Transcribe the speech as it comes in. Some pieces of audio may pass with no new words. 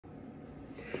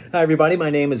Hi everybody,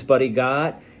 my name is Buddy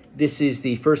Gott. This is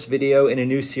the first video in a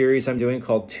new series I'm doing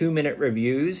called 2-Minute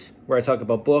Reviews, where I talk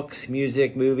about books,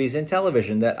 music, movies, and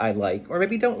television that I like, or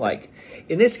maybe don't like.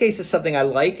 In this case, it's something I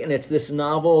like, and it's this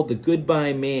novel, The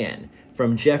Goodbye Man,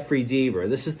 from Jeffery Deaver.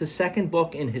 This is the second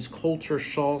book in his Colter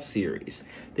Shaw series.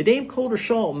 The name Colter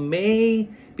Shaw may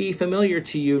be familiar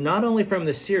to you, not only from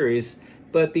the series,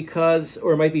 but because,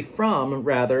 or might be from,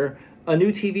 rather, a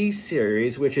new TV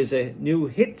series, which is a new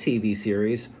hit TV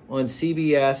series on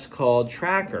CBS called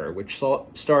Tracker, which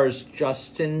stars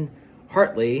Justin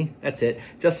Hartley, that's it,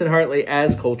 Justin Hartley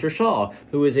as Colter Shaw,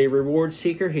 who is a reward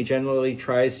seeker. He generally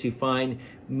tries to find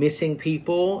missing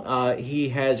people. He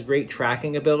has great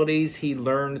tracking abilities. He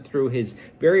learned through his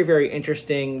very, very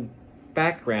interesting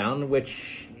background,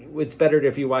 which it's better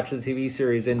if you watch the TV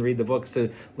series and read the books to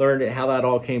learn how that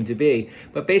all came to be.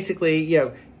 But basically, you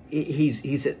know,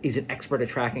 he's an expert at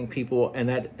tracking people, and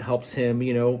that helps him,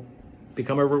 you know,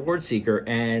 become a reward seeker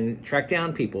and track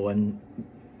down people and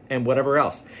whatever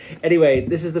else. Anyway,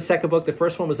 this is the second book. The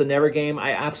first one was The Never Game.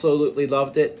 I absolutely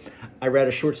loved it. I read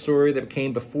a short story that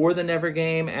came before The Never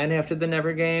Game and after The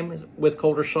Never Game with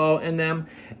Colter Shaw in them,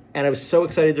 and I was so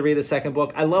excited to read the second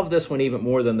book. I love this one even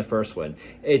more than the first one.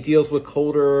 It deals with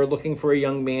Colter looking for a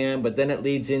young man, but then it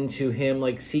leads into him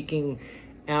like seeking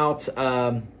out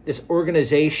this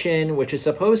organization which is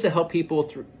supposed to help people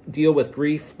deal with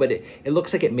grief, but it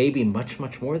looks like it may be much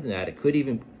more than that. It could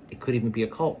even be a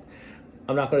cult.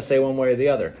 I'm not going to say one way or the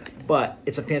other, but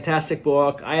it's a fantastic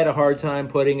book. I had a hard time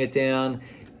putting it down.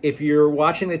 If you're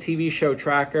watching the TV show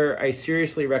Tracker, I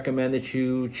seriously recommend that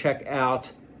you check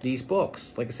out these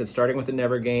books. Like I said, starting with The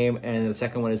Never Game, and the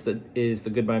second one is the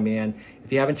Goodbye Man.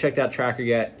 If you haven't checked out Tracker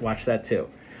yet, watch that too.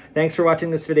 Thanks for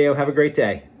watching this video. Have a great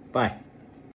day. Bye.